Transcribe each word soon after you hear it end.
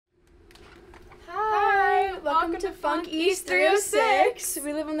Funk East 306.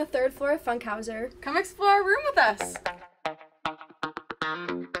 We live on the 3rd floor of Funkhouser. Come explore our room with us.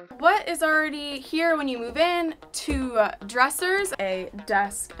 What is already here when you move in? 2 dressers, a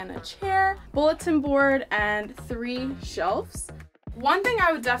desk and a chair, bulletin board, and 3 shelves. One thing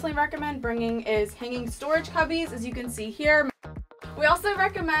I would definitely recommend bringing is hanging storage cubbies, as you can see here. We also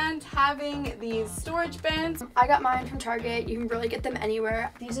recommend having these storage bins. I got mine from Target. You can really get them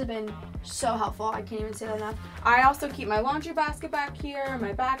anywhere. These have been so helpful. I can't even say that enough. I also keep my laundry basket back here,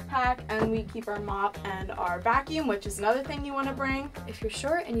 my backpack, and we keep our mop and our vacuum, which is another thing you want to bring. If you're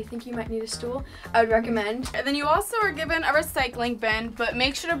short and you think you might need a stool, I would recommend. And then you also are given a recycling bin, but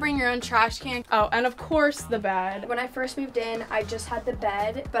make sure to bring your own trash can. Oh, and of course the bed. When I first moved in, I just had the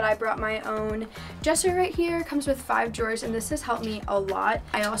bed, but I brought my own dresser right here. It comes with 5 drawers, and this has helped me a lot.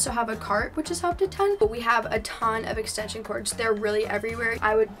 I also have a cart, which has helped a ton. But we have a ton of extension cords. They're really everywhere.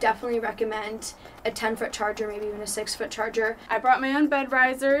 I would definitely recommend a 10-foot charger, maybe even a 6-foot charger. I brought my own bed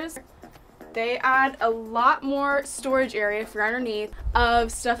risers. They add a lot more storage area for underneath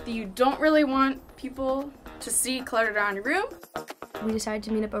of stuff that you don't really want people to see cluttered around your room. We decided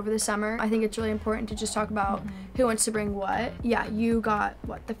to meet up over the summer. I think it's really important to just talk about who wants to bring what. Yeah, you got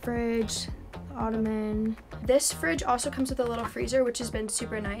what? The fridge, the ottoman. This fridge also comes with a little freezer, which has been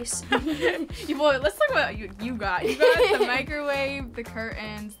super nice. Well, let's talk about what you got. You got the microwave, the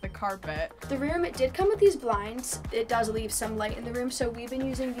curtains, the carpet. The room, it did come with these blinds. It does leave some light in the room, so we've been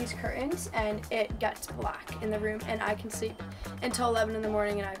using these curtains, and it gets black in the room, and I can sleep until 11 in the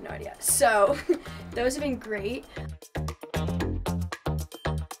morning, and I have no idea. So those have been great.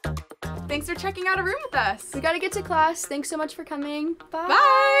 Thanks for checking out a room with us. We gotta get to class. Thanks so much for coming. Bye.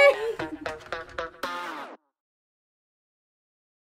 Bye.